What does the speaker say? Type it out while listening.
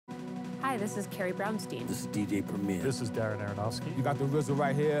Hi, this is Carrie Brownstein. This is DJ Premier. This is Darren Aronofsky. You got the RZA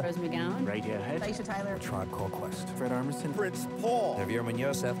right here. Rose McGowan. Radiohead. Aisha Tyler. Tribe Called Quest. Fred Armisen. Prince Paul. Javier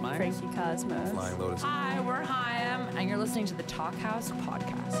Munoz. Seth Meyers. Frankie Cosmos. Flying Lotus. Hi, we're Chaim, and you're listening to the Talk House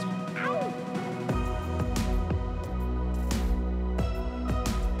podcast. Ow!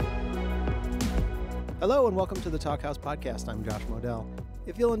 Hello and welcome to the Talk House podcast. I'm Josh Modell.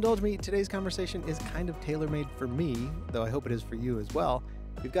 If you'll indulge me, today's conversation is kind of tailor-made for me, though I hope it is for you as well.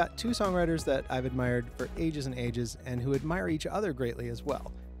 We've got two songwriters that I've admired for ages and ages and who admire each other greatly as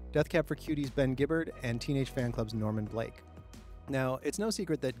well. Death Cab for Cutie's Ben Gibbard and Teenage Fanclub's Norman Blake. Now, it's no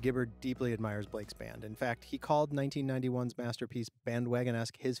secret that Gibbard deeply admires Blake's band. In fact, he called 1991's masterpiece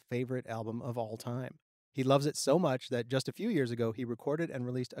Bandwagonesque his favorite album of all time. He loves it so much that just a few years ago, he recorded and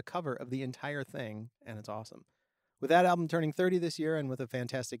released a cover of the entire thing, and it's awesome. With that album turning 30 this year and with a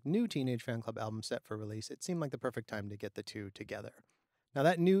fantastic new Teenage Fanclub album set for release, it seemed like the perfect time to get the two together. Now,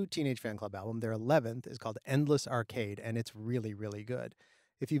 that new Teenage Fanclub album, their 11th, is called Endless Arcade, and it's really, really good.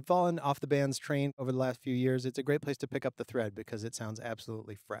 If you've fallen off the band's train over the last few years, it's a great place to pick up the thread because it sounds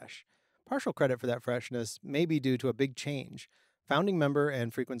absolutely fresh. Partial credit for that freshness may be due to a big change. Founding member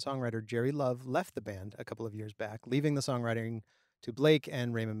and frequent songwriter Jerry Love left the band a couple of years back, leaving the songwriting to Blake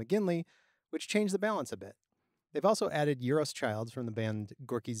and Raymond McGinley, which changed the balance a bit. They've also added Euros Childs from the band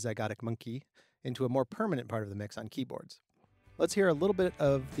Gorky's Zygotic Monkey into a more permanent part of the mix on keyboards. Let's hear a little bit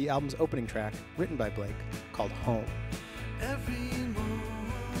of the album's opening track, written by Blake, called Home. Every morning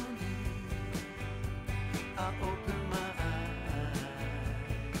I open my eyes,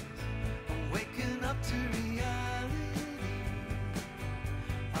 I'm waking up to reality,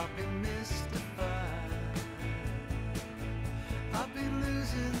 I've been mystified, I've been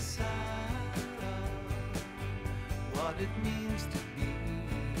losing sight what it means to be,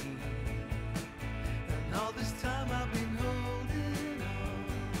 and all this time I've been holding on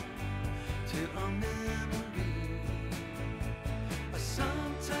to a memory. I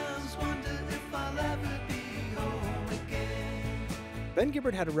sometimes wonder if I'll ever be home again. Ben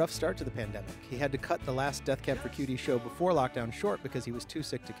Gibbard had a rough start to the pandemic. He had to cut the last Death Cab for Cutie show before lockdown short because he was too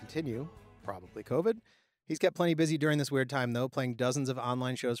sick to continue, probably COVID. He's kept plenty busy during this weird time, though, playing dozens of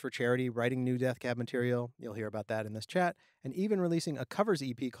online shows for charity, writing new Death Cab material, you'll hear about that in this chat, and even releasing a covers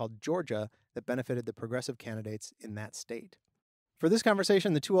EP called Georgia that benefited the progressive candidates in that state. For this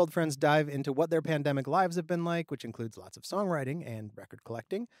conversation, the two old friends dive into what their pandemic lives have been like, which includes lots of songwriting and record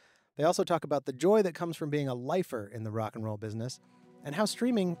collecting. They also talk about the joy that comes from being a lifer in the rock and roll business, and how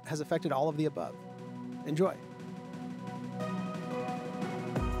streaming has affected all of the above. Enjoy.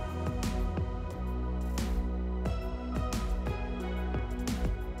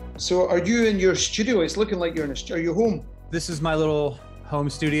 So are you in your studio? It's looking like you're in are you home? This is my little home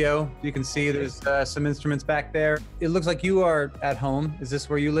studio. You can see there's some instruments back there. It looks like you are at home. Is this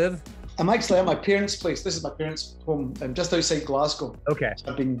where you live? I'm actually at my parents' place. This is my parents' home. I'm just outside Glasgow. Okay.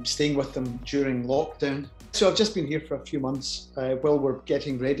 I've been staying with them during lockdown. So I've just been here for a few months while we're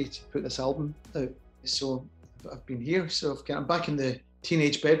getting ready to put this album out. So I've been here. So I'm back in the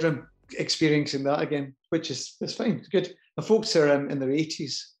teenage bedroom, experiencing that again, which is it's fine. It's good. The folks are in their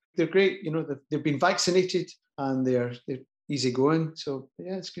 80s. They're great. You know, they've been vaccinated and they're easygoing. So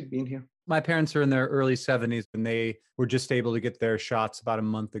yeah, it's good being here. My parents are in their early 70s and they were just able to get their shots about a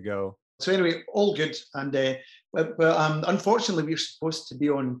month ago. So anyway, all good. And unfortunately, we're supposed to be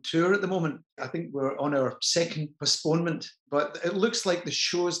on tour at the moment. I think we're on our second postponement, but it looks like the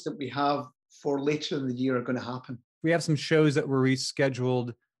shows that we have for later in the year are going to happen. We have some shows that were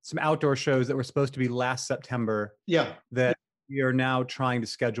rescheduled, some outdoor shows that were supposed to be last September. Yeah. That we are now trying to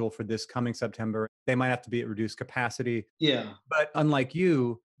schedule for this coming September. They might have to be at reduced capacity. Yeah. But unlike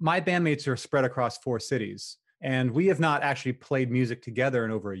you, my bandmates are spread across 4 cities. And we have not actually played music together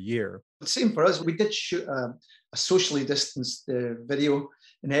in over a year. Same for us. We did shoot a socially distanced video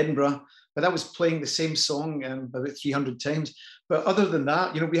in Edinburgh, but that was playing the same song about 300 times. But other than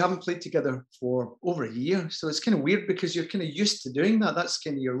that, you know, we haven't played together for over a year. So it's kind of weird because you're kind of used to doing that. That's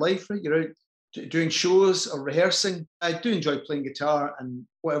kind of your life, right? You're out doing shows or rehearsing. I do enjoy playing guitar and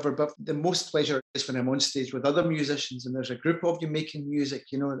whatever, but the most pleasure is when I'm on stage with other musicians and there's a group of you making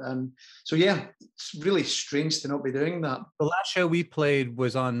music, you know, and so yeah, it's really strange to not be doing that. The last show we played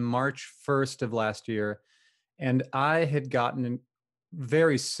was on March 1st of last year, and I had gotten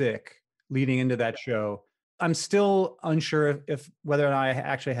very sick leading into that show. I'm still unsure if whether or not I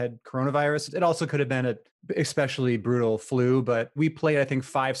actually had coronavirus. It also could have been an especially brutal flu, but we played, I think,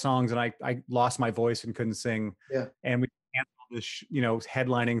 5 songs and I lost my voice and couldn't sing. Yeah. And we canceled this,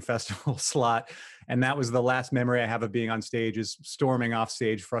 headlining festival slot. And that was the last memory I have of being on stage, is storming off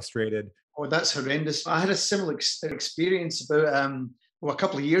stage frustrated. Oh, that's horrendous. I had a similar experience about a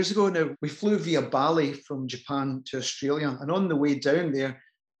couple of years ago now. We flew via Bali from Japan to Australia. And on the way down there,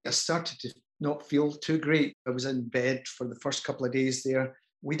 I started to not feel too great. I was in bed for the first couple of days there.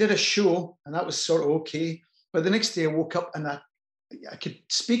 We did a show and that was sort of okay. But the next day I woke up and I could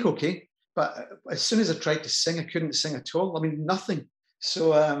speak okay. But as soon as I tried to sing, I couldn't sing at all. I mean, nothing.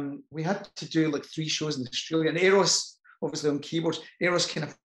 So we had to do like 3 shows in Australia. And Eros, obviously on keyboards, Eros kind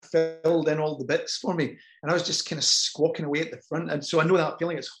of filled in all the bits for me. And I was just kind of squawking away at the front. And so I know that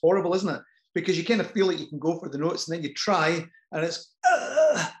feeling. It's horrible, isn't it? Because you kind of feel like you can go for the notes and then you try and it's,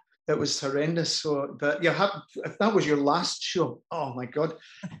 it was horrendous. So, but yeah, if that was your last show, oh my God.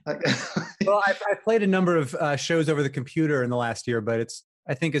 Well, I played a number of shows over the computer in the last year, but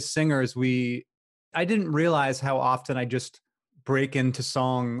I think as singers, I didn't realize how often I just break into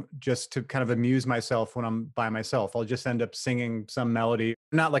song just to kind of amuse myself when I'm by myself. I'll just end up singing some melody,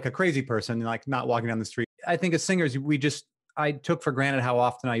 not like a crazy person, like not walking down the street. I think as singers, I took for granted how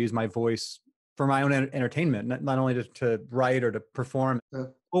often I use my voice for my own entertainment, not only to write or to perform. Yeah.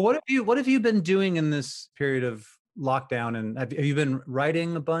 Well, what have you been doing in this period of lockdown? And have you been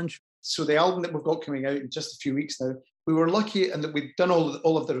writing a bunch? So the album that we've got coming out in just a few weeks now, we were lucky in that we'd done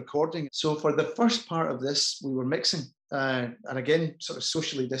all of the recording. So for the first part of this, we were mixing. And again, sort of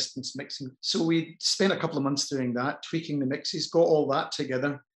socially distanced mixing. So we spent a couple of months doing that, tweaking the mixes, got all that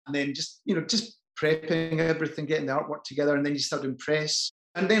together, and then just prepping everything, getting the artwork together, and then you start doing press.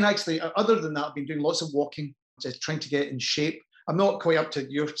 And then actually, other than that, I've been doing lots of walking, just trying to get in shape. I'm not quite up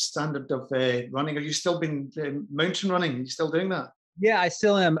to your standard of running. Are you still been mountain running? Are you still doing that? Yeah, I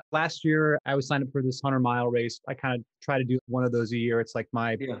still am. Last year, I was signed up for this 100-mile race. I kind of try to do one of those a year. It's like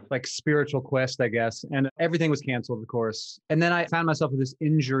my like spiritual quest, I guess. And everything was canceled, of course. And then I found myself with this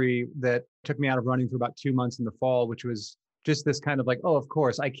injury that took me out of running for about 2 months in the fall, which was just this kind of like, oh, of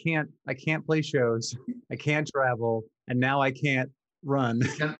course, I can't play shows. I can't travel. And now I can't run.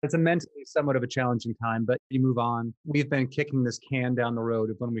 It's a mentally somewhat of a challenging time, but you move on. We've been kicking this can down the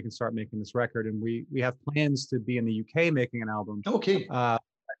road of when we can start making this record. And we have plans to be in the UK making an album. Okay.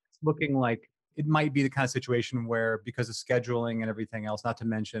 It's looking like it might be the kind of situation where, because of scheduling and everything else, not to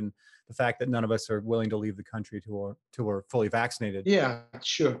mention the fact that none of us are willing to leave the country till we're fully vaccinated. Yeah,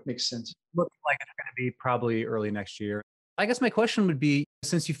 sure. Makes sense. Looks like it's going to be probably early next year. I guess my question would be,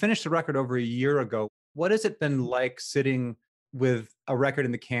 since you finished the record over a year ago, what has it been like sitting with a record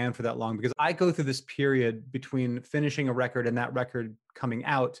in the can for that long? Because I go through this period between finishing a record and that record coming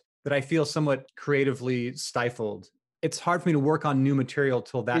out that I feel somewhat creatively stifled. It's hard for me to work on new material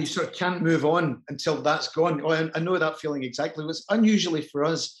till that. You sort of can't move on until that's gone. Oh, I know that feeling exactly. It's unusually for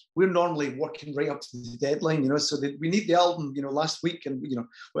us. We're normally working right up to the deadline, so that we need the album, last week and,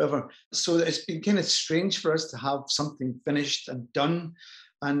 whatever. So it's been kind of strange for us to have something finished and done.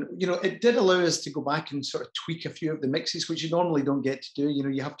 And, it did allow us to go back and sort of tweak a few of the mixes, which you normally don't get to do.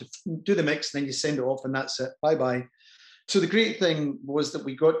 You have to do the mix and then you send it off and that's it. Bye-bye. So the great thing was that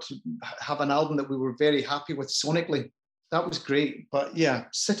we got to have an album that we were very happy with sonically. That was great. But yeah,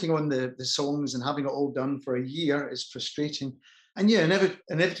 sitting on the songs and having it all done for a year is frustrating. And yeah,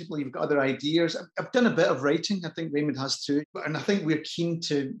 inevitably you've got other ideas. I've done a bit of writing. I think Raymond has too. And I think we're keen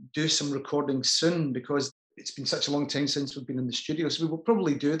to do some recording soon because it's been such a long time since we've been in the studio. So we will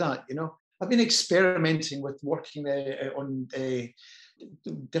probably do that, I've been experimenting with working on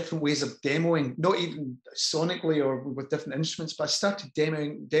different ways of demoing, not even sonically or with different instruments, but I started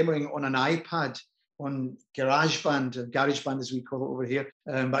demoing on an iPad on GarageBand, or GarageBand as we call it over here.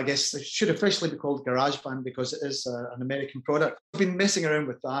 But I guess it should officially be called GarageBand because it is an American product. I've been messing around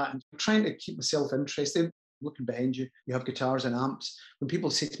with that and trying to keep myself interested. Looking behind you, you have guitars and amps. When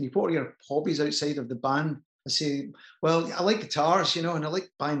people say to me, what are your hobbies outside of the band? I say, well, I like guitars, and I like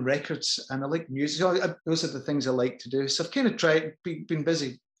buying records and I like music. So those are the things I like to do. So I've kind of been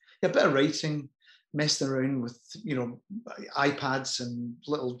busy. Yeah, a bit of writing, messing around with, iPads and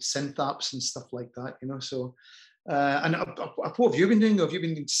little synth apps and stuff like that, So, and what have you been doing? Have you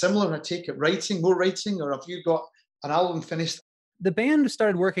been doing similar, I take it, more writing, or have you got an album finished? The band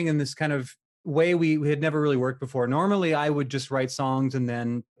started working in this kind of way we had never really worked before. Normally, I would just write songs and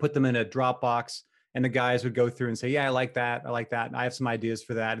then put them in a Dropbox. And the guys would go through and say, yeah, I like that. And I have some ideas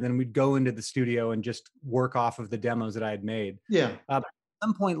for that. And then we'd go into the studio and just work off of the demos that I had made. Yeah. At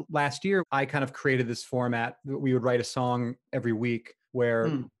some point last year, I kind of created this format. We would write a song every week where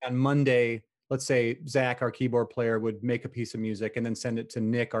on Monday, let's say Zach, our keyboard player, would make a piece of music and then send it to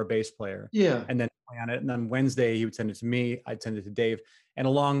Nick, our bass player. Yeah. And then play on it. And on Wednesday, he would send it to me. I'd send it to Dave. And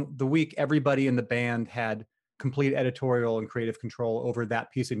along the week, everybody in the band had complete editorial and creative control over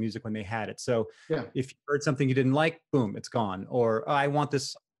that piece of music when they had it. So if you heard something you didn't like, boom, it's gone. Or I want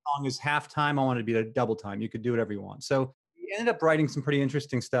this song as halftime. I want it to be a double time. You could do whatever you want. So we ended up writing some pretty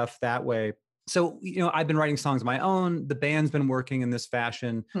interesting stuff that way. So, I've been writing songs of my own. The band's been working in this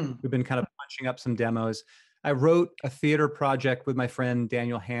fashion. We've been kind of punching up some demos. I wrote a theater project with my friend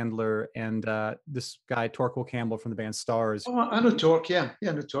Daniel Handler and this guy, Torquil Campbell from the band Stars. Oh, I know Torque, yeah.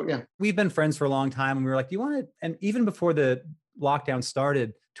 Yeah, I know Torque, yeah. We've been friends for a long time, and we were like, do you want to, and even before the lockdown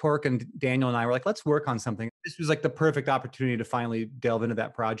started, Torque and Daniel and I were like, let's work on something. This was like the perfect opportunity to finally delve into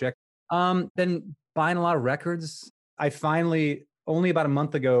that project. Been buying a lot of records. I finally, only about a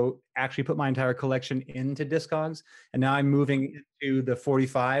month ago, actually put my entire collection into Discogs, and now I'm moving into the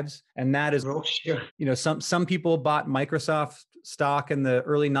 45s. And that is, Oh, sure. some people bought Microsoft stock in the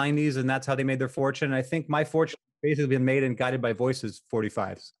early 90s, and that's how they made their fortune. And I think my fortune has basically been made in Guided by Voices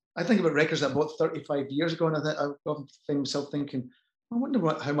 45s. I think about records that I bought 35 years ago, and I often find myself thinking, I wonder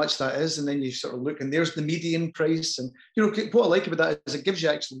how much that is. And then you sort of look, and there's the median price. And what I like about that is it gives you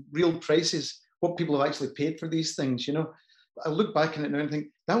actually real prices, what people have actually paid for these things. I look back on it now and think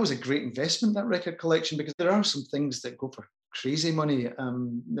that was a great investment, that record collection, because there are some things that go for crazy money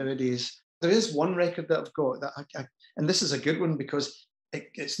nowadays. There is one record that I've got that and this is a good one because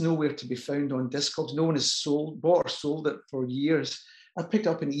it's nowhere to be found on Discogs. No one has bought or sold it for years. I picked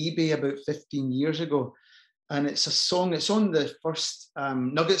up on eBay about 15 years ago, and it's a song. It's on the first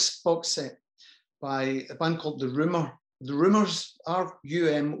Nuggets box set by a band called The Rumour. The Rumours,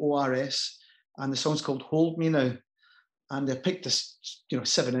 Rumors, and the song's called Hold Me Now. And I picked this,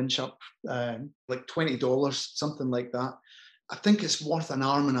 7-inch up, like $20, something like that. I think it's worth an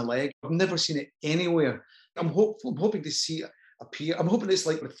arm and a leg. I've never seen it anywhere. I'm hoping to see it appear. I'm hoping it's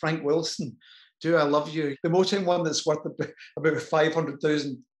like with Frank Wilson, Do I Love You, the Motown one that's worth about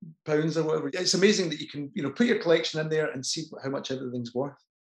 £500,000 or whatever. It's amazing that you can, put your collection in there and see how much everything's worth.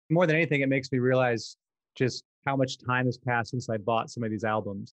 More than anything, it makes me realize just how much time has passed since I bought some of these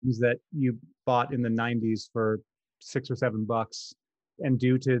albums. These that you bought in the 90s for $6 or $7, and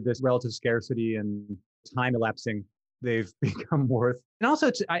due to this relative scarcity and time elapsing, they've become worth. And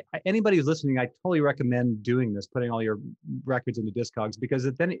also, anybody who's listening, I totally recommend doing this, putting all your records into Discogs, because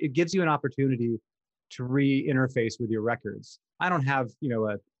then it gives you an opportunity to re-interface with your records. I don't have,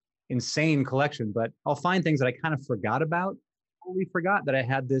 a insane collection, but I'll find things that I kind of forgot about. Totally forgot that I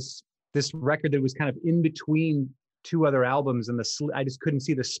had this record that was kind of in between two other albums, and I just couldn't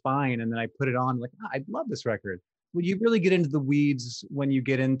see the spine, and then I put it on, like, I love this record. Well, you really get into the weeds when you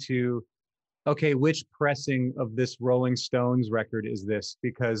get into, okay, which pressing of this Rolling Stones record is this?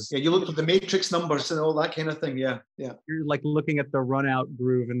 Because you look at the matrix numbers and all that kind of thing. Yeah. You're like looking at the run out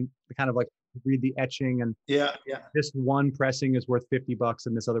groove and kind of like read the etching, and this one pressing is worth $50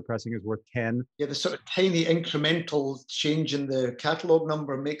 and this other pressing is worth 10. Yeah, the sort of tiny incremental change in the catalog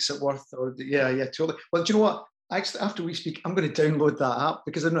number makes it worth. Totally. Well, do you know what? Actually, after we speak, I'm going to download that app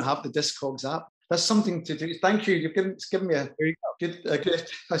because I don't have the Discogs app. That's something to do. Thank you. It's given me a good.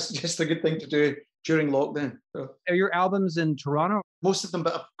 That's just a good thing to do during lockdown. So, are your albums in Toronto? Most of them,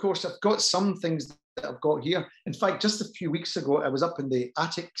 but of course, I've got some things that I've got here. In fact, just a few weeks ago, I was up in the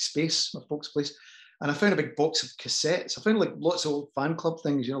attic space, my folks' place, and I found a big box of cassettes. I found like lots of old fan club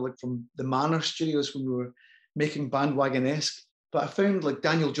things, like from the Manor Studios when we were making Bandwagonesque. But I found like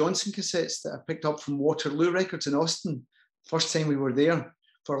Daniel Johnson cassettes that I picked up from Waterloo Records in Austin. First time we were there,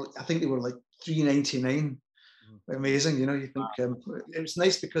 for I think they were like $3.99. Amazing, you think it was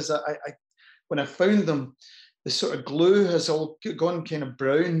nice because I when I found them, the sort of glue has all gone kind of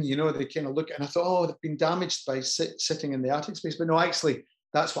brown, they kind of look, and I thought, they've been damaged by sitting in the attic space. But no, actually,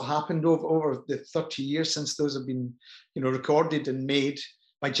 that's what happened over the 30 years since those have been, recorded and made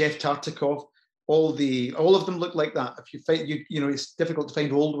by Jeff Tartikoff. All of them look like that. If you find, it's difficult to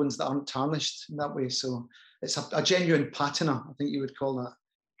find old ones that aren't tarnished in that way. So it's a genuine patina, I think you would call that.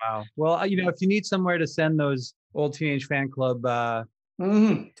 Wow. Well, if you need somewhere to send those old Teenage Fanclub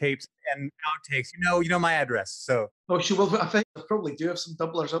tapes and outtakes, you know my address. So. Oh, sure. Well, I think I probably do have some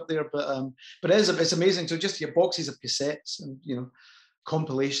doublers up there, but it's amazing. So just your boxes of cassettes and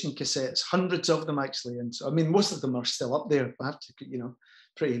compilation cassettes, hundreds of them actually, and so most of them are still up there. I have to,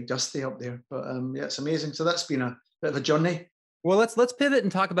 pretty dusty up there, but it's amazing. So that's been a bit of a journey. Well, let's pivot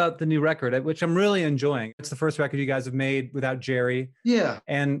and talk about the new record, which I'm really enjoying. It's the first record you guys have made without Jerry. Yeah.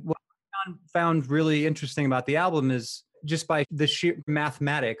 And what I found really interesting about the album is just by the sheer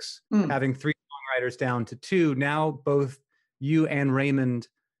mathematics, having 3 songwriters down to 2, now both you and Raymond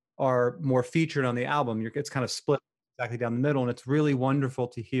are more featured on the album. It's kind of split exactly down the middle, and it's really wonderful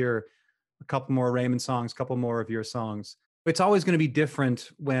to hear a couple more Raymond songs, a couple more of your songs. It's always going to be different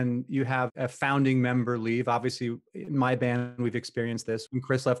when you have a founding member leave. Obviously, in my band, we've experienced this when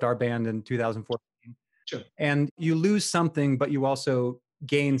Chris left our band in 2014. Sure. And you lose something, but you also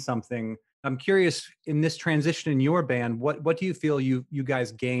gain something I'm curious, in this transition in your band, what do you feel you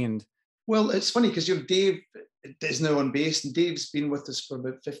guys gained? Well, it's funny because Dave is now on bass, and Dave's been with us for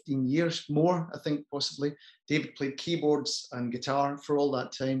about 15 years, more, I think, possibly. David played keyboards and guitar for all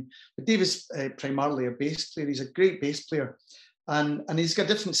that time. But Dave is primarily a bass player. He's a great bass player. And he's got a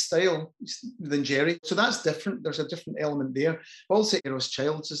different style than Jerry. So that's different. There's a different element there. But also, Eros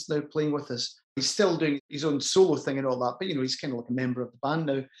Childs is now playing with us. He's still doing his own solo thing and all that, but, he's kind of like a member of the band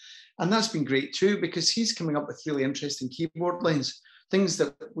now. And that's been great too, because he's coming up with really interesting keyboard lines, things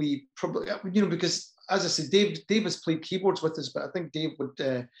that we probably, because as I said, Dave has played keyboards with us, but I think Dave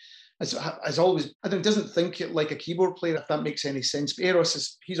would, as always, I think doesn't think it like a keyboard player, if that makes any sense. But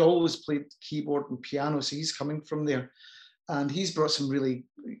Eros, he's always played keyboard and piano, so he's coming from there. And he's brought some really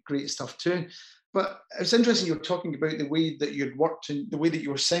great stuff too. But it's interesting you're talking about the way that you'd worked and the way that you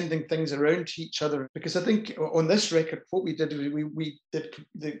were sending things around to each other. Because I think on this record, what we did,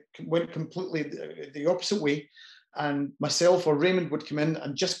 went completely the opposite way. And myself or Raymond would come in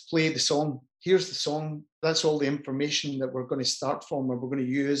and just play the song. Here's the song. That's all the information that we're going to start from, or we're going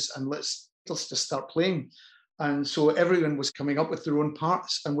to use, and let's just start playing. And so everyone was coming up with their own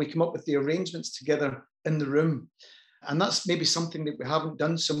parts, and we come up with the arrangements together in the room. And that's maybe something that we haven't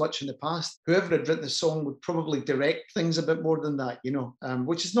done so much in the past. Whoever had written the song would probably direct things a bit more than that,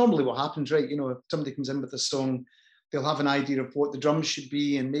 which is normally what happens, right? If somebody comes in with a song, they'll have an idea of what the drums should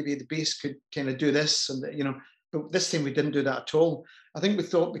be, and maybe the bass could kind of do this, and but this time we didn't do that at all. I think we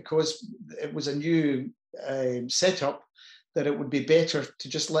thought because it was a new setup that it would be better to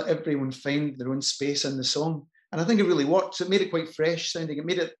just let everyone find their own space in the song. And I think it really worked. So it made it quite fresh sounding. It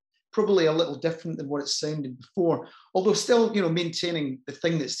made it probably a little different than what it sounded before, although still, maintaining the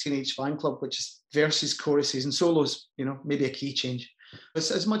thing that's Teenage Fanclub, which is verses, choruses, and solos, maybe a key change.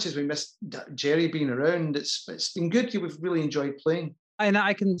 As much as we missed Jerry being around, it's been good. We've really enjoyed playing. And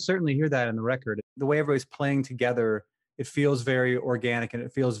I can certainly hear that in the record. The way everybody's playing together, it feels very organic, and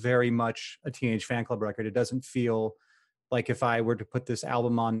it feels very much a Teenage Fanclub record. It doesn't feel like if I were to put this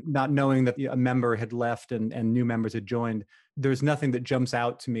album on, not knowing that a member had left and new members had joined, there's nothing that jumps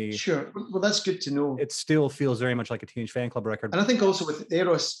out to me. Sure. Well, that's good to know. It still feels very much like a Teenage Fanclub record. And I think also with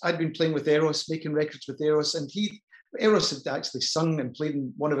Eros, I'd been playing with Eros, making records with Eros, and Eros had actually sung and played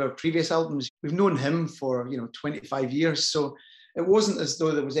in one of our previous albums. We've known him for, 25 years. So it wasn't as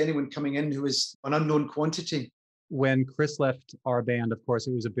though there was anyone coming in who was an unknown quantity. When Chris left our band, of course,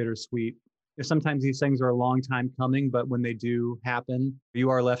 it was a bittersweet. Sometimes these things are a long time coming, but when they do happen, you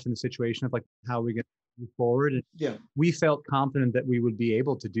are left in the situation of like, how are we going to move forward? And yeah, we felt confident that we would be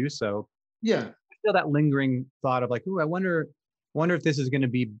able to do so. Yeah. Still that lingering thought of like, I wonder if this is going to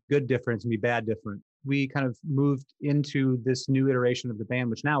be good different and be bad different. We kind of moved into this new iteration of the band,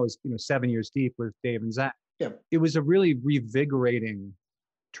 which now is, 7 years deep with Dave and Zach. Yeah. It was a really revigorating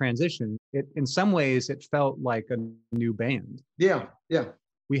transition. In some ways, it felt like a new band. Yeah. Yeah.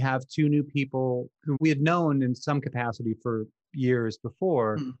 We have two new people who we had known in some capacity for years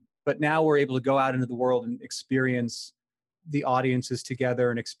before, but now we're able to go out into the world and experience the audiences together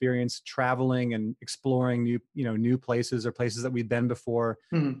and experience traveling and exploring new places or places that we'd been before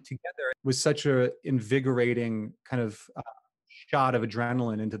together. It was such a invigorating kind of shot of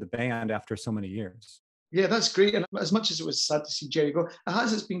adrenaline into the band after so many years. Yeah, that's great. And as much as it was sad to see Jerry go,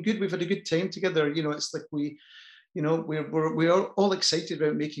 it's been good. We've had a good time together. It's like we're all excited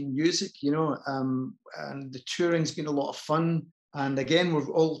about making music, and the touring's been a lot of fun. And again,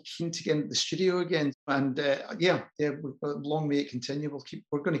 we're all keen to get into the studio again. And long may it continue.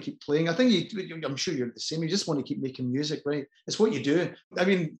 We're going to keep playing. I think I'm sure you're the same. You just want to keep making music, right? It's what you do. I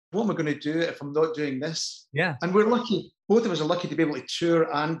mean, what am I going to do if I'm not doing this? Yeah. And we're lucky. Both of us are lucky to be able to tour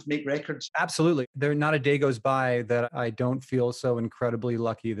and make records. Absolutely. There not a day goes by that I don't feel so incredibly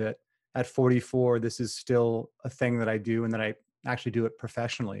lucky that at 44, this is still a thing that I do and that I actually do it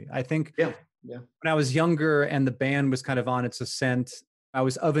professionally. I think when I was younger and the band was kind of on its ascent, I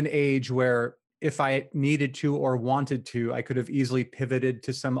was of an age where if I needed to or wanted to, I could have easily pivoted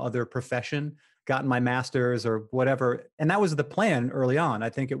to some other profession, gotten my master's or whatever. And that was the plan early on. I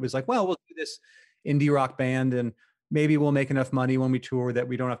think it was like, well, we'll do this indie rock band and maybe we'll make enough money when we tour that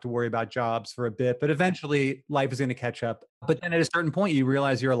we don't have to worry about jobs for a bit, but eventually life is going to catch up. But then at a certain point, you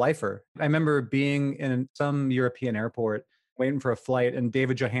realize you're a lifer. I remember being in some European airport waiting for a flight, and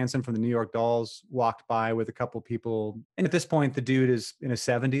David Johansen from the New York Dolls walked by with a couple people. And at this point, the dude is in his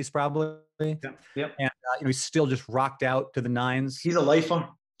 70s probably. Yeah. And he's still just rocked out to the nines. He's a lifer.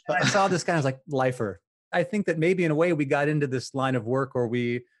 And I saw this guy, I was like, lifer. I think that maybe in a way we got into this line of work or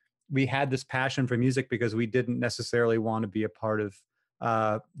we had this passion for music because we didn't necessarily want to be a part of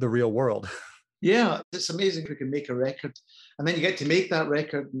the real world. Yeah, it's amazing we can make a record. And then you get to make that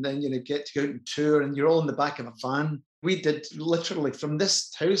record and then you get to go out and tour and you're all in the back of a van. We did literally from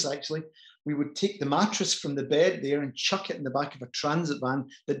this house, actually, we would take the mattress from the bed there and chuck it in the back of a transit van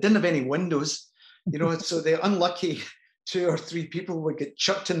that didn't have any windows. So the unlucky 2 or 3 people would get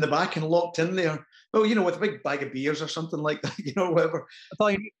chucked in the back and locked in there. Well, with a big bag of beers or something like that, whatever.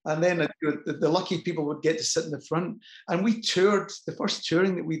 And then the lucky people would get to sit in the front. And we toured, the first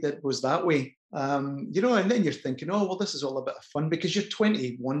touring that we did was that way. And then you're thinking, oh, well, this is all a bit of fun because you're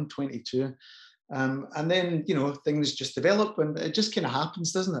 21, 22. And then, things just develop and it just kind of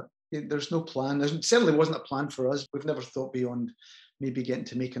happens, doesn't it? There's no plan. There certainly wasn't a plan for us. We've never thought beyond maybe getting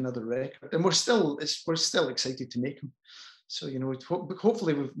to make another record. And we're still excited to make them. So,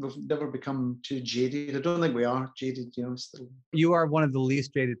 hopefully we've never become too jaded. I don't think we are jaded, still. You are one of the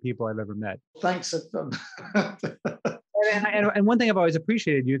least jaded people I've ever met. Thanks. And one thing I've always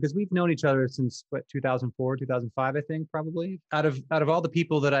appreciated you, because we've known each other since 2004, 2005, I think, probably. Out of all the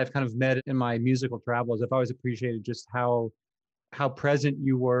people that I've kind of met in my musical travels, I've always appreciated just how present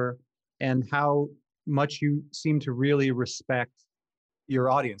you were and how much you seem to really respect your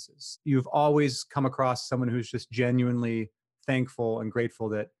audiences. You've always come across someone who's just genuinely thankful and grateful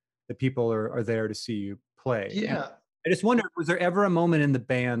that the people are there to see you play. Yeah. And I just wondered, was there ever a moment in the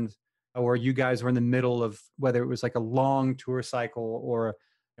band where you guys were in the middle of, whether it was like a long tour cycle or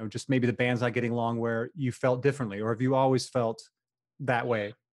just maybe the band's not getting along, where you felt differently, or have you always felt that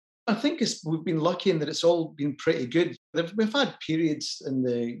way? I think we've been lucky in that it's all been pretty good. We've had periods in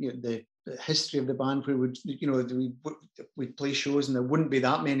the history of the band where we'd play shows and there wouldn't be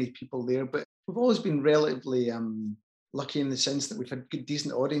that many people there, but we've always been relatively lucky in the sense that we've had good,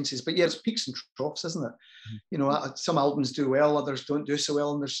 decent audiences. But yeah, it's peaks and troughs, isn't it? Some albums do well, others don't do so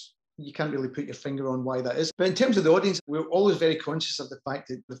well, and you can't really put your finger on why that is. But in terms of the audience, we're always very conscious of the fact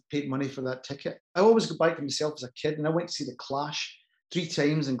that they've paid money for that ticket. I always go back to myself as a kid, and I went to see The Clash 3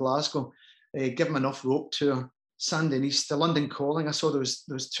 times in Glasgow, Give 'Em Enough Rope tour, Sand and East, the London Calling. I saw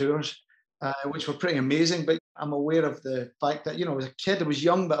those tours, which were pretty amazing. But I'm aware of the fact that, as a kid, I was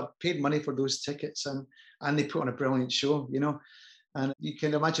young, but I paid money for those tickets, and they put on a brilliant show, And you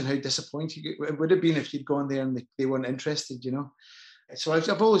can imagine how disappointed it would have been if you'd gone there and they weren't interested, So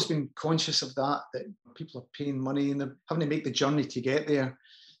I've always been conscious of that people are paying money and they're having to make the journey to get there.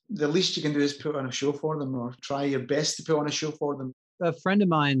 The least you can do is put on a show for them, or try your best to put on a show for them. A friend of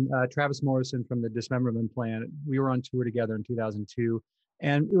mine, Travis Morrison from the Dismemberment Plan, we were on tour together in 2002.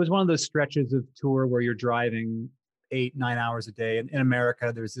 And it was one of those stretches of tour where you're driving 8-9 hours a day. And in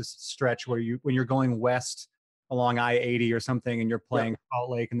America, there's this stretch where when you're going west along I-80 or something, and you're playing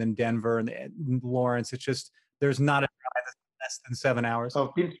Salt Lake and then Denver and Lawrence, it's just, there's not a drive that's less than 7 hours.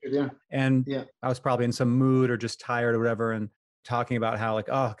 Oh, been through there. And I was probably in some mood or just tired or whatever, and talking about how like,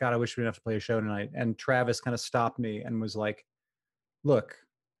 oh God, I wish we didn't have to play a show tonight. And Travis kind of stopped me and was like, look,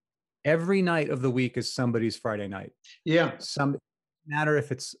 every night of the week is somebody's Friday night. Yeah. Matter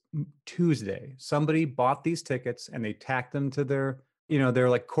if it's Tuesday, somebody bought these tickets and they tacked them to their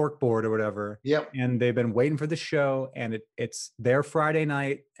like cork board or whatever. Yep. And they've been waiting for the show, and it's their Friday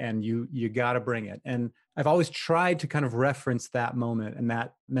night, and you got to bring it. And I've always tried to kind of reference that moment and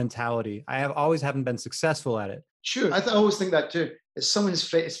that mentality. I haven't been successful at it. Sure. I always think that too. It's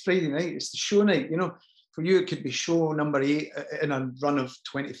Friday night. It's the show night, For you, it could be show number 8 in a run of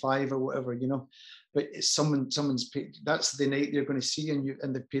 25 or whatever, But it's someone's paid. That's the night they're going to see,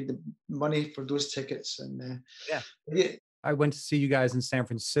 and they paid the money for those tickets. And I went to see you guys in San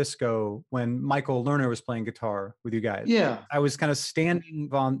Francisco when Michael Lerner was playing guitar with you guys. Yeah, I was kind of standing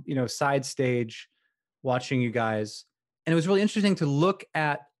on side stage, watching you guys, and it was really interesting to look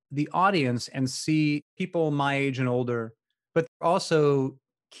at the audience and see people my age and older, but also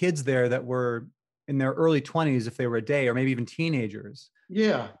kids there that were in their early 20s, if they were a day, or maybe even teenagers.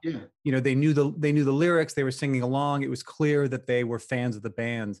 Yeah. They knew the lyrics, they were singing along. It was clear that they were fans of the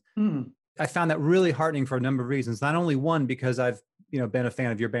band. I found that really heartening for a number of reasons. Not only one, because I've been a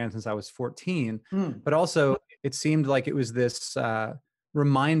fan of your band since I was 14, but also it seemed like it was this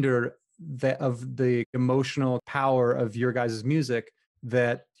reminder of the emotional power of your guys' music,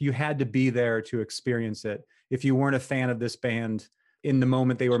 that you had to be there to experience it. If you weren't a fan of this band in the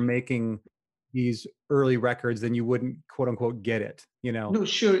moment they were making these early records, then you wouldn't quote unquote get it, No,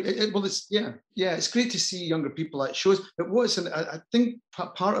 sure. It's great to see younger people at shows. But I think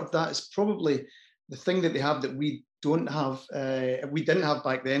part of that is probably the thing that they have that we don't have, we didn't have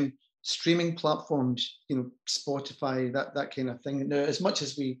back then, streaming platforms, Spotify, that kind of thing. Now, as much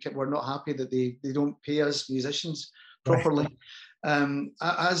as we're not happy that they don't pay us musicians properly,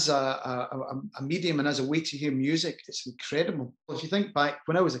 As a medium and as a way to hear music, it's incredible. If you think back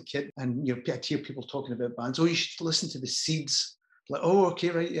when I was a kid, and I'd hear people talking about bands, oh, you should listen to the Seeds. Like, oh, okay,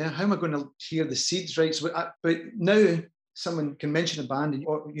 right, yeah. How am I going to hear the Seeds, right? So, but now someone can mention a band,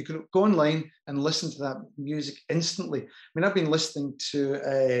 or you can go online and listen to that music instantly. I mean, I've been listening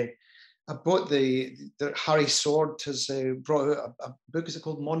to. I bought the Harry Sword has brought out a book. Is it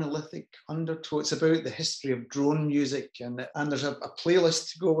called Monolithic Undertow? It's about the history of drone music, and there's a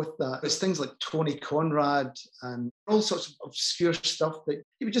playlist to go with that. It's things like Tony Conrad and all sorts of obscure stuff that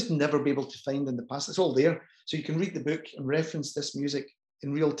you would just never be able to find in the past. It's all there, so you can read the book and reference this music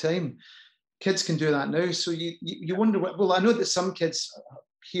in real time. Kids can do that now, so you wonder. Well, I know that some kids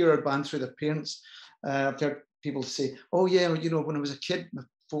hear a band through their parents. I've heard people say, "Oh yeah, when I was a kid, my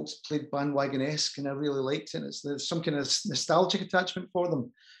folks played Bandwagonesque and I really liked it." There's some kind of nostalgic attachment for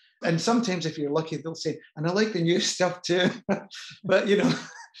them. And sometimes if you're lucky, they'll say, and I like the new stuff too.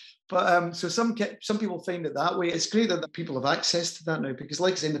 So some people find it that way. It's great that people have access to that now, because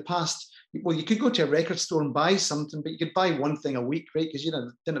like I say, in the past, well, you could go to a record store and buy something, but you could buy one thing a week, right? Because you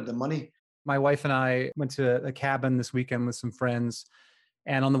didn't have the money. My wife and I went to a cabin this weekend with some friends.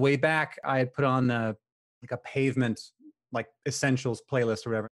 And on the way back, I had put on a Pavement like essentials playlist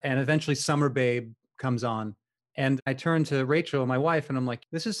or whatever. And eventually Summer Babe comes on. And I turn to Rachel, my wife, and I'm like,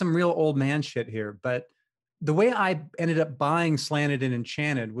 this is some real old man shit here. But the way I ended up buying Slanted and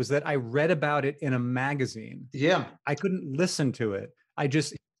Enchanted was that I read about it in a magazine. Yeah. I couldn't listen to it.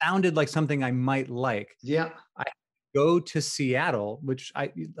 It sounded like something I might like. Yeah. I go to Seattle, which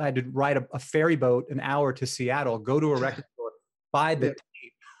I had to ride a ferry boat an hour to Seattle, go to a record store, buy the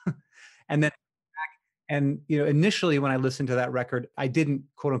tape, and then and initially when I listened to that record, I didn't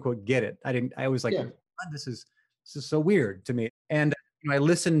quote unquote get it. I was like, this is so weird to me. And I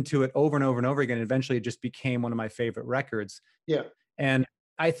listened to it over and over and over again. And eventually it just became one of my favorite records. Yeah. And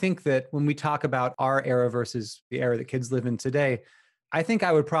I think that when we talk about our era versus the era that kids live in today, I think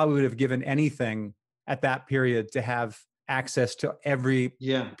I would have given anything at that period to have access to every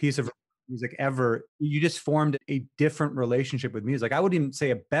piece of music ever. You just formed a different relationship with music. I wouldn't even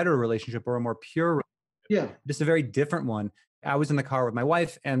say a better relationship or a more pure relationship, just a very different one. I was in the car with my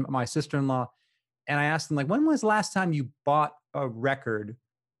wife and my sister-in-law, and I asked them, like, when was the last time you bought a record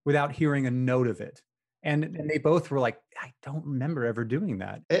without hearing a note of it? And they both were like, I don't remember ever doing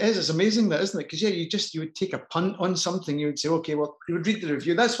that. It is. It's amazing that, isn't it? Because you would take a punt on something. You would say, okay, well, you would read the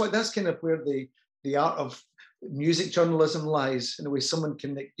review. That's kind of where the art of music journalism lies, in a way someone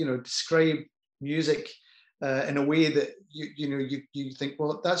can describe music in a way that you think,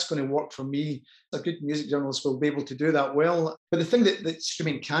 well, that's going to work for me. A good music journalist will be able to do that well. But the thing that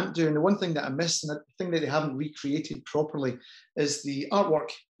streaming can't do, and the one thing that I miss, and the thing that they haven't recreated properly, is the artwork.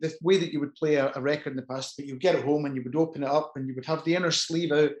 The way that you would play a record in the past, that you would get it home and you would open it up and you would have the inner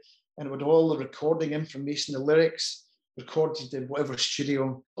sleeve out and it would have all the recording information, the lyrics recorded in whatever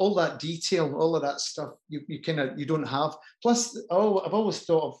studio, all that detail, all of that stuff you don't have. Plus, I've always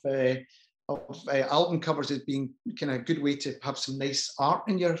thought of album covers as being kind of a good way to have some nice art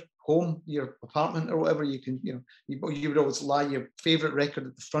in your home, your apartment or whatever. You can, you would always lie your favorite record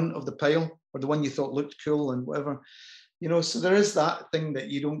at the front of the pile, or the one you thought looked cool and whatever. So there is that thing that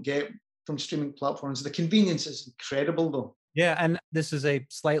you don't get from streaming platforms. The convenience is incredible though. Yeah, and this is a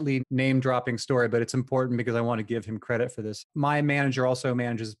slightly name-dropping story, but it's important because I want to give him credit for this. My manager also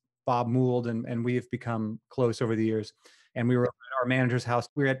manages Bob Mould, and we've become close over the years. And we were at our manager's house.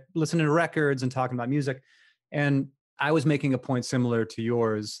 We were listening to records and talking about music. And I was making a point similar to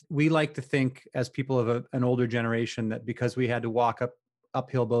yours. We like to think, as people of an older generation, that because we had to walk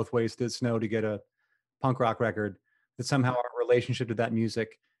uphill both ways through the snow to get a punk rock record, that somehow our relationship to that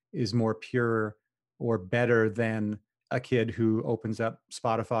music is more pure or better than a kid who opens up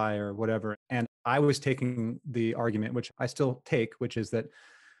Spotify or whatever. And I was taking the argument, which I still take, which is that,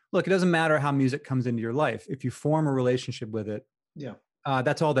 look, it doesn't matter how music comes into your life. If you form a relationship with it,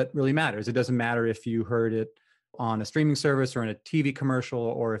 that's all that really matters. It doesn't matter if you heard it on a streaming service or in a TV commercial,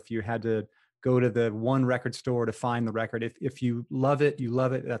 or if you had to go to the one record store to find the record. If you love it, you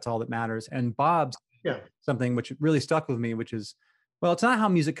love it. That's all that matters. And Bob's something which really stuck with me, which is, well, it's not how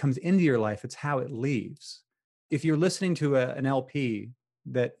music comes into your life, it's how it leaves. If you're listening to an LP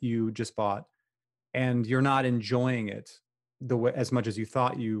that you just bought and you're not enjoying it as much as you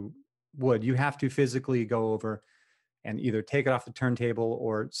thought you would, you have to physically go over and either take it off the turntable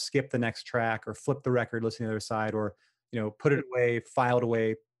or skip the next track or flip the record, listen to the other side, or put it away, file it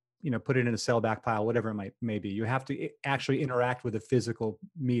away, put it in a sellback pile, whatever it may be. You have to actually interact with a physical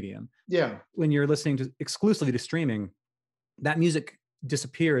medium. Yeah. When you're listening to exclusively to streaming, that music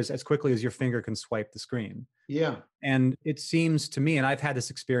disappears as quickly as your finger can swipe the screen. Yeah. And it seems to me, and I've had this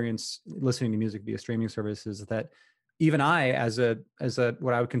experience listening to music via streaming services, that even I, as a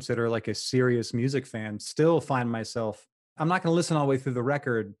what I would consider like a serious music fan, still find myself, I'm not going to listen all the way through the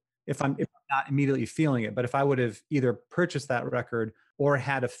record if I'm not immediately feeling it. But if I would have either purchased that record or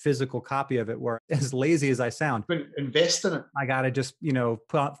had a physical copy of it, where as lazy as I sound, Invest in it. I got to just, figure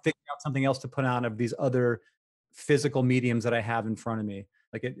out something else to put on of these other physical mediums that I have in front of me.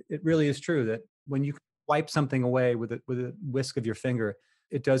 Like it really is true that when you wipe something away with a whisk of your finger,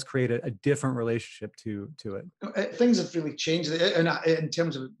 it does create a different relationship to it. Things have really changed in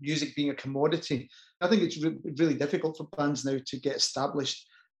terms of music being a commodity. I think it's really difficult for bands now to get established.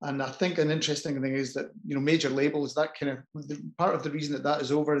 And I think an interesting thing is that, major labels, that kind of, part of the reason that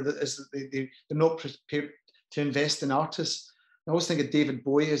is over is that they're not prepared to invest in artists. I always think of David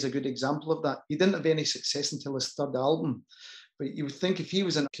Bowie as a good example of that. He didn't have any success until his third album. But you would think if he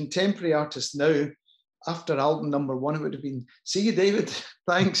was a contemporary artist now, after album number one, it would have been, see you, David,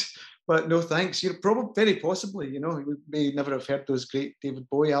 thanks, but no thanks. Probably, very possibly, we may never have heard those great David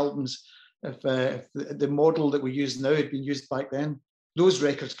Bowie albums if the model that we use now had been used back then. Those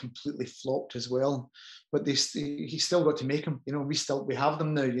records completely flopped as well, but he still got to make them. We have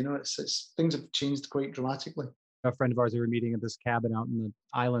them now. It's things have changed quite dramatically. A friend of ours, we were meeting at this cabin out in the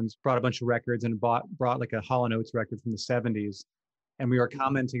islands, brought a bunch of records and brought like a Hall & Oates record from the 70s. And we were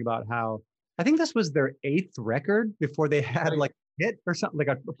commenting about how, I think this was their 8th record before they had like a hit or something, like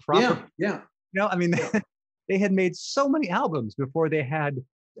a proper. Yeah. They had made so many albums before they had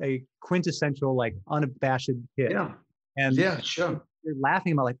a quintessential, like unabashed hit. Yeah. And yeah, sure. You're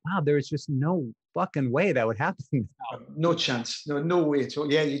laughing about like, wow, there's just no fucking way that would happen now. No chance. No way at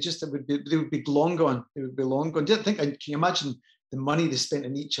all. Yeah, they would be long gone. They would be long gone. Can you imagine the money they spent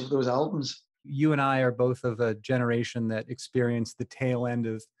in each of those albums? You and I are both of a generation that experienced the tail end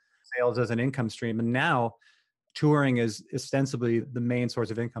of sales as an income stream. And now touring is ostensibly the main source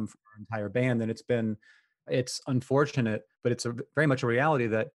of income for our entire band. And it's unfortunate, but it's very much a reality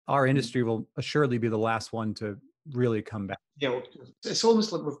that our industry will assuredly be the last one to really come back. Yeah, it's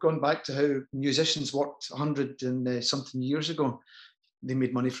almost like we've gone back to how musicians worked 100 and something years ago. They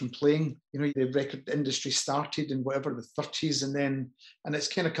made money from playing. The record industry started in whatever, the 30s, and it's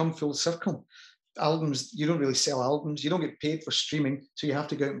kind of come full circle. Albums, you don't really sell albums. You don't get paid for streaming, so you have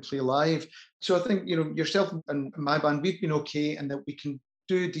to go out and play live. So I think, yourself and my band, we've been okay, and that we can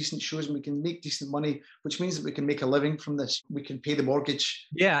do decent shows and we can make decent money, which means that we can make a living from this. We can pay the mortgage.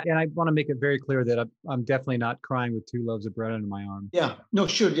 Yeah, and I want to make it very clear that I'm definitely not crying with 2 loaves of bread under my arm. Yeah, no,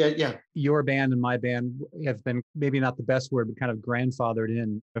 sure, yeah. Your band and my band have been, maybe not the best word, but kind of grandfathered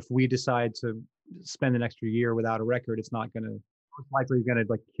in. If we decide to spend an extra year without a record, it's not going to, most likely going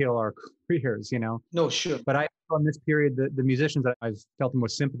to like kill our careers, No, sure. But on this period, the musicians that I've felt the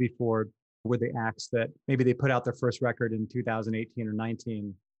most sympathy for were the acts that maybe they put out their first record in 2018 or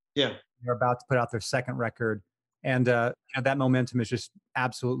 19. Yeah. They're about to put out their second record. And that momentum is just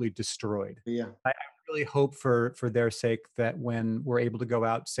absolutely destroyed. Yeah. I really hope for their sake that when we're able to go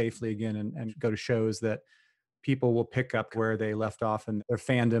out safely again and go to shows, that people will pick up where they left off and their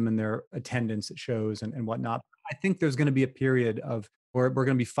fandom and their attendance at shows and whatnot. I think there's going to be a period of where we're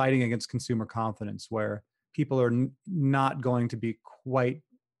going to be fighting against consumer confidence, where people are not going to be quite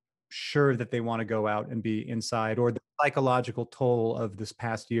sure that they want to go out and be inside, or the psychological toll of this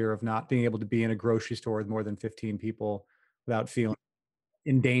past year of not being able to be in a grocery store with more than 15 people without feeling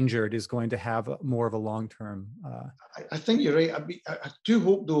endangered is going to have more of a long-term. I think you're right. I do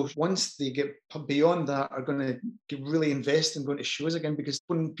hope though, once they get beyond that, are going to really invest in going to shows again, because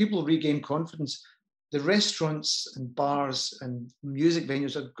when people regain confidence, the restaurants and bars and music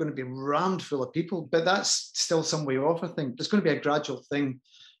venues are going to be rammed full of people, but that's still some way off. I think it's going to be a gradual thing.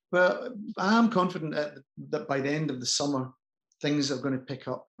 But I am confident that by the end of the summer, things are going to pick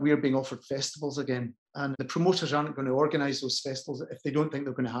up. We are being offered festivals again, and the promoters aren't going to organise those festivals if they don't think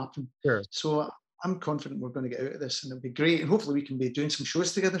they're going to happen. Sure. So I'm confident we're going to get out of this, and it'll be great. And hopefully we can be doing some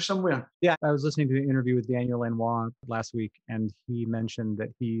shows together somewhere. Yeah, I was listening to an interview with Daniel Lanois last week, and he mentioned that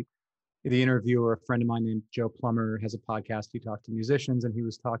the interviewer, a friend of mine named Joe Plummer, has a podcast. He talked to musicians, and he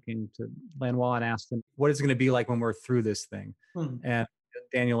was talking to Lanois and asked him, what is it going to be like when we're through this thing? And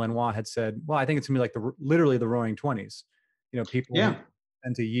Daniel Lanois had said, well, I think it's going to be like literally the Roaring 20s. People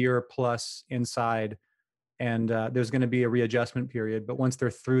spend a year plus inside, and there's going to be a readjustment period. But once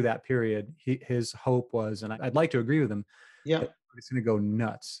they're through that period, his hope was, and I'd like to agree with him, it's going to go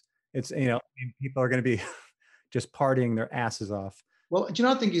nuts. It's, people are going to be just partying their asses off. Well,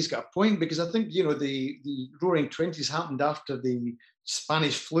 I think he's got a point, because I think, the Roaring 20s happened after the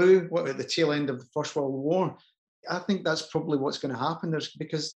Spanish flu, at the tail end of the First World War. I think that's probably what's going to happen.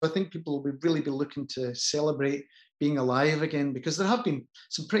 Because I think people will really be looking to celebrate being alive again, because there have been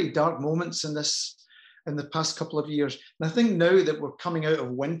some pretty dark moments in the past couple of years. And I think now that we're coming out of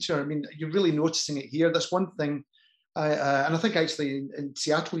winter, I mean, you're really noticing it here. That's one thing. And I think actually in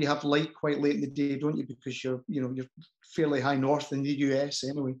Seattle you have light quite late in the day, don't you? Because you're fairly high north in the US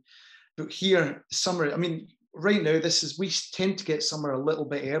anyway. But here, summer, I mean, right now we tend to get summer a little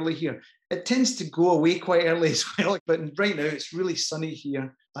bit early here. It tends to go away quite early as well. But right now it's really sunny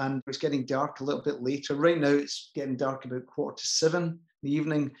here, and it's getting dark a little bit later. Right now it's getting dark about 6:45 in the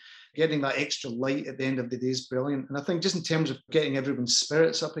evening. Getting that extra light at the end of the day is brilliant. And I think just in terms of getting everyone's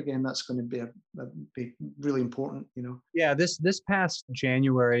spirits up again, that's going to be really important, Yeah, this past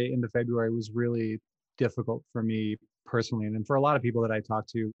January into February was really difficult for me personally, and for a lot of people that I talk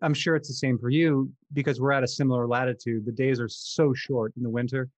to. I'm sure it's the same for you, because we're at a similar latitude. The days are so short in the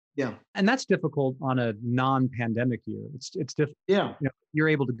winter. Yeah. And that's difficult on a non-pandemic year. It's difficult. Yeah. You're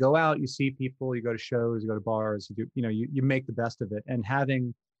able to go out, you see people, you go to shows, you go to bars, you make the best of it. And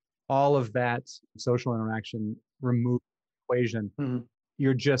having all of that social interaction removed from the equation,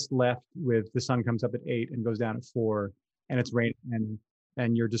 you're just left with the sun comes up at 8 and goes down at 4, and it's raining,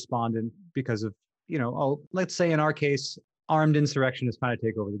 and you're despondent because of, let's say in our case, armed insurrectionists trying to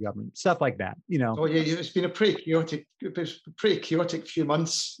take over the government, stuff like that, Oh yeah, it's been a pretty chaotic few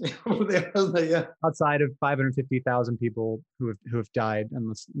months over there, hasn't it? Yeah. Outside of 550,000 people who have died, and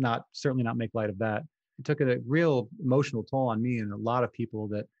let's certainly not make light of that. It took a real emotional toll on me and a lot of people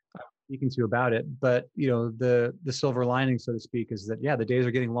that I'm speaking to about it. But the silver lining, so to speak, is that the days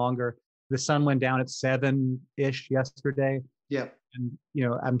are getting longer. The sun went down at 7-ish yesterday. Yeah. And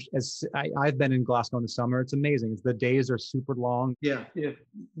I've been in Glasgow in the summer. It's amazing. The days are super long. Yeah,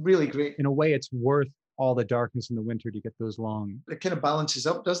 really great. In a way, it's worth all the darkness in the winter to get those long. It kind of balances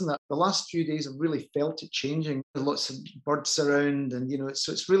up, doesn't it? The last few days I've really felt it changing. There's lots of birds around, and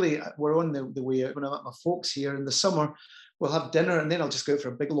it's really, we're on the way out. When I'm at my folks here in the summer, we'll have dinner, and then I'll just go out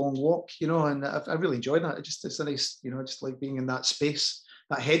for a big long walk. And I really enjoy that. It's a nice, I just like being in that space,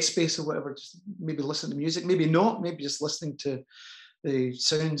 that headspace or whatever. Just maybe listen to music, maybe not, maybe just listening to the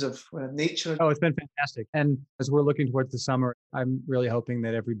sounds of nature. Oh, it's been fantastic. And as we're looking towards the summer, I'm really hoping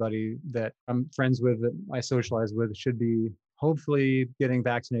that everybody that I'm friends with, that I socialize with, should be hopefully getting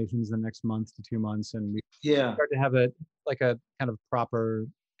vaccinations in the next month to 2 months, and we start to have a kind of proper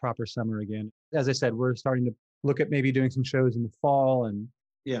summer again. As I said, we're starting to look at maybe doing some shows in the fall, and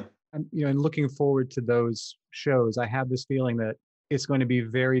and looking forward to those shows. I have this feeling that it's going to be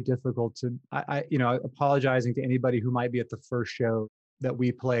very difficult to, apologizing to anybody who might be at the first show that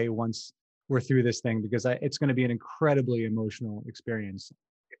we play once we're through this thing, because it's going to be an incredibly emotional experience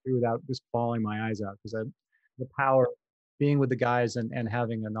without just bawling my eyes out, because the power of being with the guys and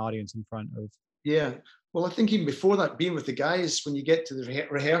having an audience in front of. Yeah. Well, I think even before that, being with the guys, when you get to the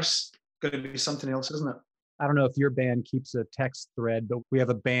rehearse, going to be something else, isn't it? I don't know if your band keeps a text thread, but we have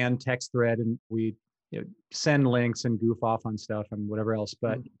a band text thread, and we send links and goof off on stuff and whatever else.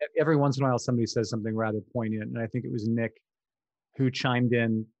 But every once in a while, somebody says something rather poignant. And I think it was Nick who chimed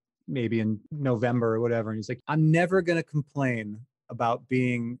in maybe in November or whatever. And he's like, I'm never going to complain about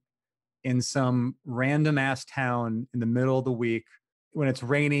being in some random ass town in the middle of the week when it's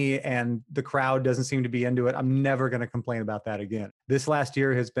rainy and the crowd doesn't seem to be into it. I'm never going to complain about that again. This last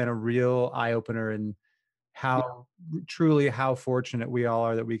year has been a real eye opener in how fortunate we all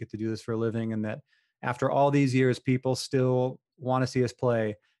are that we get to do this for a living, and that after all these years, people still want to see us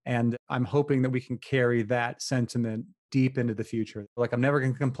play. And I'm hoping that we can carry that sentiment deep into the future. Like, I'm never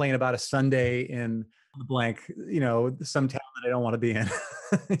going to complain about a Sunday in blank, some town that I don't want to be in.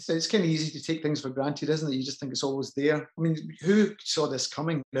 So it's kind of easy to take things for granted, isn't it? You just think it's always there. I mean, who saw this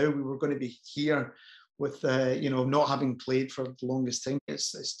coming? Now we were going to be here with, not having played for the longest time.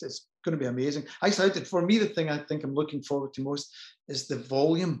 It's going to be amazing. Actually, for me, the thing I think I'm looking forward to most is the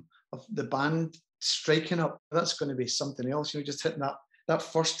volume of the band striking up. That's going to be something else. Just hitting that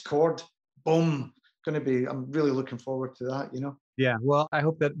first chord, boom. I'm really looking forward to that. Yeah. Well, I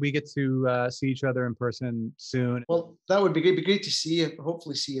hope that we get to see each other in person soon. Well, that would be great. It'd be great to see you.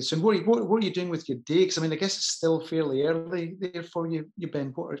 Hopefully, see you soon. What are you doing with your day? Because I guess it's still fairly early there for you,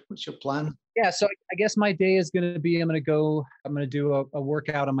 Ben. What's your plan? Yeah. So I guess my day is going to be, I'm going to do a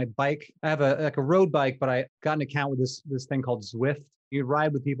workout on my bike. I have a road bike, but I got an account with this thing called Zwift. You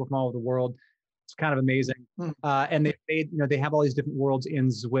ride with people from all over the world. It's kind of amazing. And they have all these different worlds in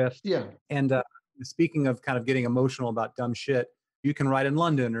Zwift. Yeah. And speaking of kind of getting emotional about dumb shit, you can ride in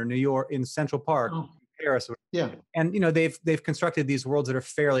London or New York, in Central Park, Paris. Yeah. And they've constructed these worlds that are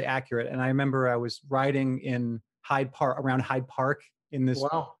fairly accurate. And I remember I was riding in around Hyde Park in this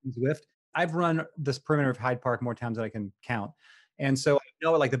Zwift, I've run this perimeter of Hyde Park more times than I can count. And so I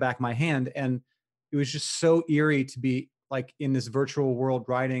know it like the back of my hand. And it was just so eerie to be like in this virtual world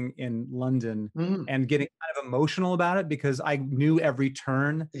riding in London and getting kind of emotional about it because I knew every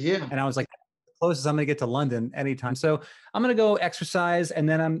turn. Yeah. And I was like, the closest I'm going to get to London anytime. So I'm going to go exercise. And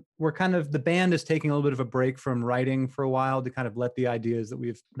then the band is taking a little bit of a break from writing for a while to kind of let the ideas that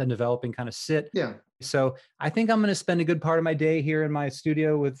we've been developing kind of sit. Yeah. So I think I'm going to spend a good part of my day here in my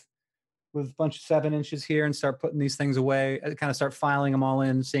studio with a bunch of 7-inches here and start putting these things away, kind of start filing them all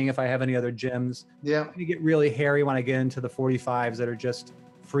in, seeing if I have any other gems. Yeah. You get really hairy when I get into the 45s that are just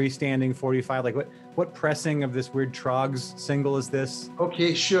freestanding 45. Like what pressing of this weird Trogs single is this?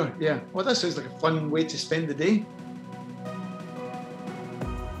 Okay, sure. Yeah. Well, that sounds like a fun way to spend the day.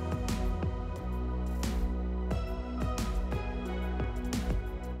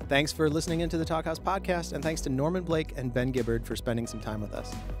 Thanks for listening into the Talkhouse podcast, and thanks to Norman Blake and Ben Gibbard for spending some time with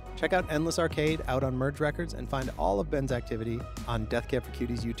us. Check out Endless Arcade out on Merge Records and find all of Ben's activity on Death Cab for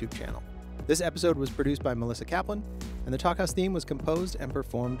Cutie's YouTube channel. This episode was produced by Melissa Kaplan, and the Talkhouse theme was composed and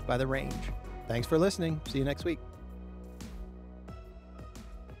performed by The Range. Thanks for listening. See you next week.